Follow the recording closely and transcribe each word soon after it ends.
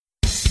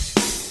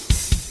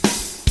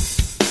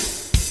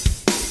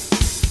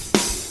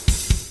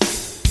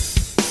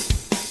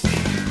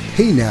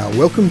Hey now,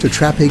 welcome to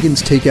Trap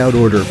Hagen's Takeout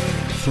Order.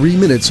 3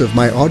 minutes of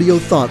my audio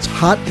thoughts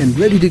hot and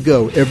ready to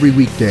go every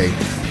weekday.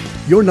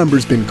 Your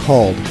number's been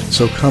called,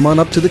 so come on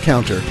up to the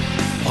counter.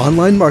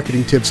 Online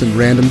marketing tips and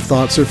random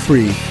thoughts are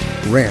free.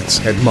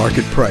 Rants at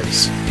market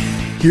price.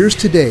 Here's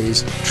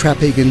today's Trap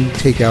Hagen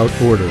Takeout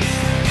Order.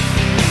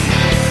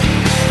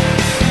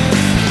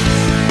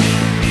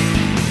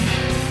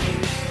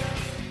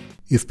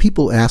 If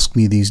people ask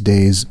me these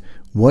days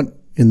what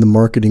in the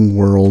marketing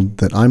world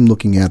that I'm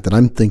looking at, that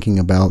I'm thinking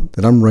about,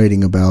 that I'm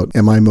writing about,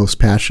 am I most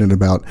passionate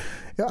about,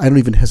 I don't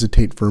even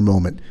hesitate for a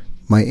moment.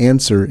 My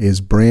answer is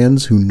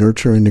brands who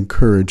nurture and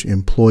encourage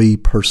employee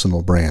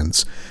personal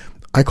brands.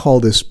 I call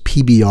this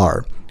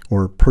PBR,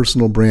 or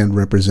Personal Brand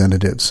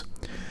Representatives.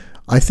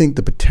 I think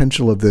the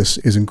potential of this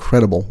is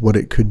incredible, what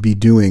it could be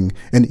doing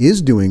and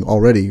is doing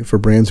already for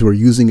brands who are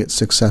using it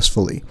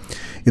successfully.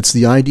 It's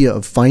the idea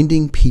of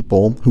finding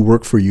people who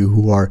work for you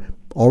who are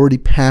already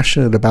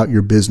passionate about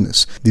your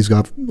business. These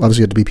obviously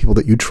have to be people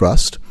that you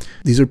trust.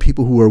 These are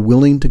people who are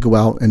willing to go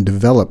out and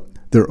develop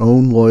their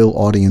own loyal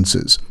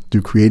audiences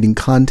through creating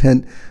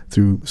content,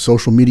 through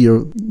social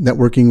media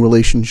networking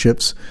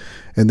relationships.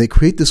 And they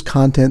create this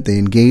content, they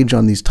engage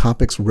on these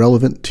topics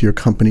relevant to your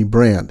company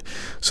brand.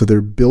 So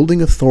they're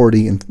building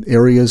authority in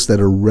areas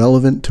that are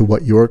relevant to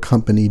what your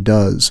company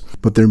does,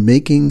 but they're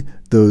making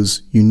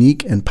those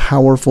unique and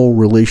powerful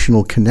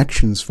relational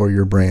connections for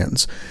your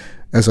brands.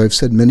 As I've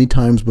said many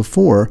times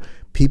before,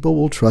 people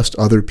will trust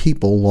other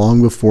people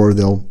long before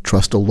they'll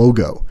trust a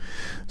logo.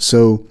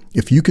 So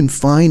if you can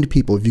find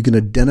people, if you can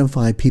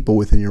identify people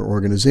within your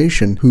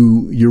organization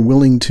who you're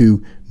willing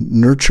to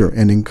nurture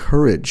and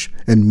encourage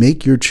and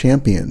make your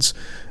champions,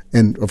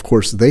 and of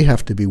course they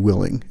have to be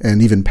willing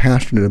and even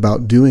passionate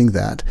about doing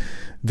that,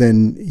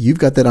 then you've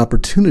got that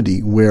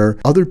opportunity where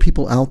other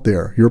people out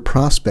there, your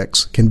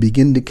prospects, can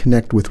begin to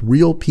connect with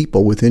real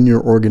people within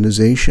your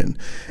organization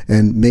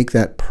and make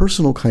that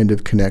personal kind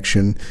of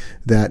connection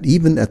that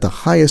even at the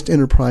highest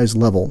enterprise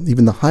level,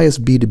 even the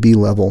highest B2B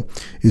level,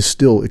 is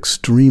still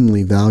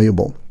extremely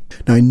valuable.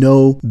 Now, I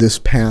know this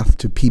path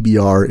to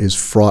PBR is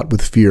fraught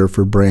with fear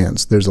for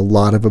brands. There's a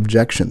lot of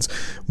objections.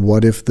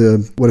 What if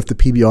the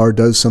PBR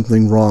does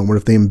something wrong? What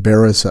if they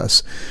embarrass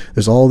us?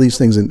 There's all these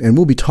things, and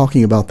we'll be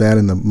talking about that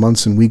in the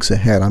months and weeks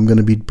ahead. I'm going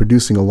to be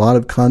producing a lot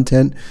of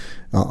content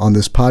on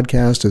this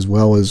podcast as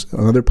well as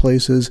on other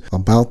places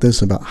about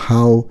this, about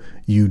how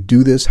you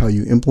do this, how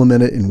you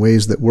implement it in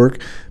ways that work.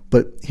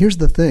 But here's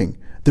the thing.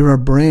 There are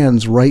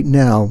brands right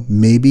now,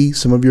 maybe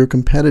some of your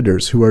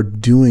competitors, who are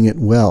doing it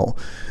well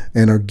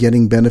and are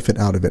getting benefit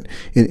out of it.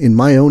 In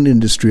my own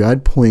industry,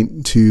 I'd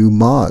point to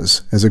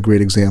Moz as a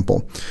great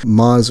example.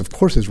 Moz, of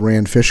course, is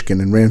Rand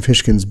Fishkin, and Rand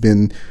Fishkin's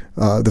been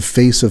the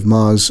face of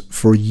Moz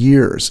for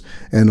years.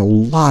 And a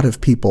lot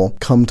of people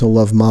come to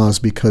love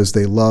Moz because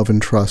they love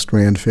and trust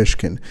Rand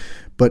Fishkin.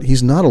 But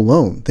he's not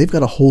alone. They've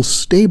got a whole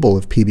stable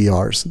of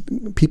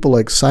PBRs. People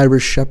like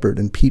Cyrus Shepard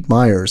and Pete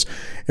Myers,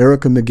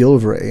 Erica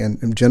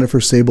McGillivray and Jennifer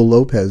Sable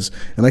Lopez,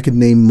 and I could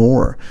name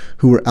more,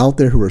 who are out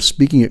there, who are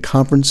speaking at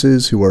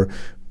conferences, who are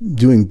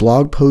doing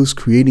blog posts,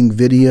 creating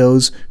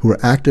videos, who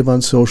are active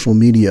on social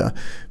media.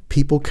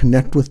 People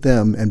connect with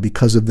them, and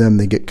because of them,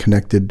 they get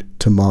connected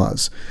to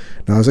Moz.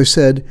 Now, as I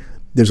said,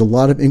 there's a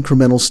lot of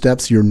incremental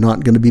steps. You're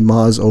not going to be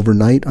Moz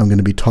overnight. I'm going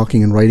to be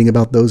talking and writing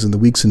about those in the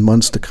weeks and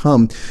months to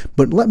come.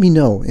 But let me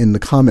know in the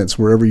comments,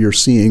 wherever you're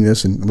seeing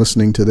this and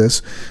listening to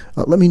this,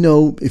 let me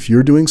know if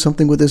you're doing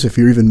something with this, if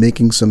you're even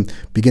making some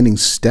beginning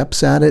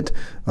steps at it,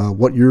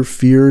 what your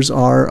fears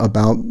are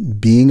about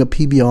being a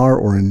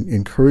PBR or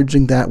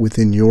encouraging that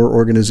within your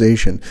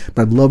organization.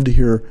 But I'd love to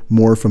hear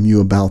more from you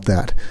about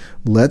that.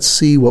 Let's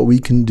see what we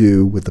can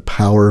do with the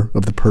power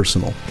of the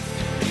personal.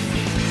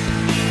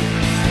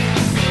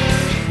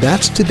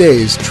 That's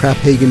today's Trap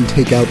Hagen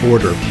Takeout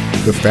Order,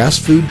 the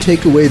fast food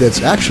takeaway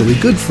that's actually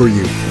good for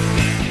you.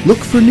 Look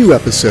for new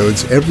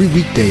episodes every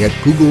weekday at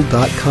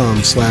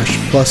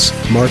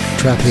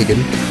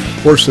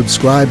google.com/+marktraphagen or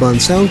subscribe on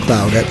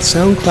SoundCloud at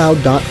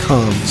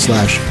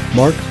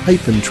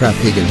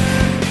soundcloud.com/mark-traphagen.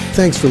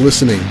 Thanks for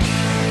listening.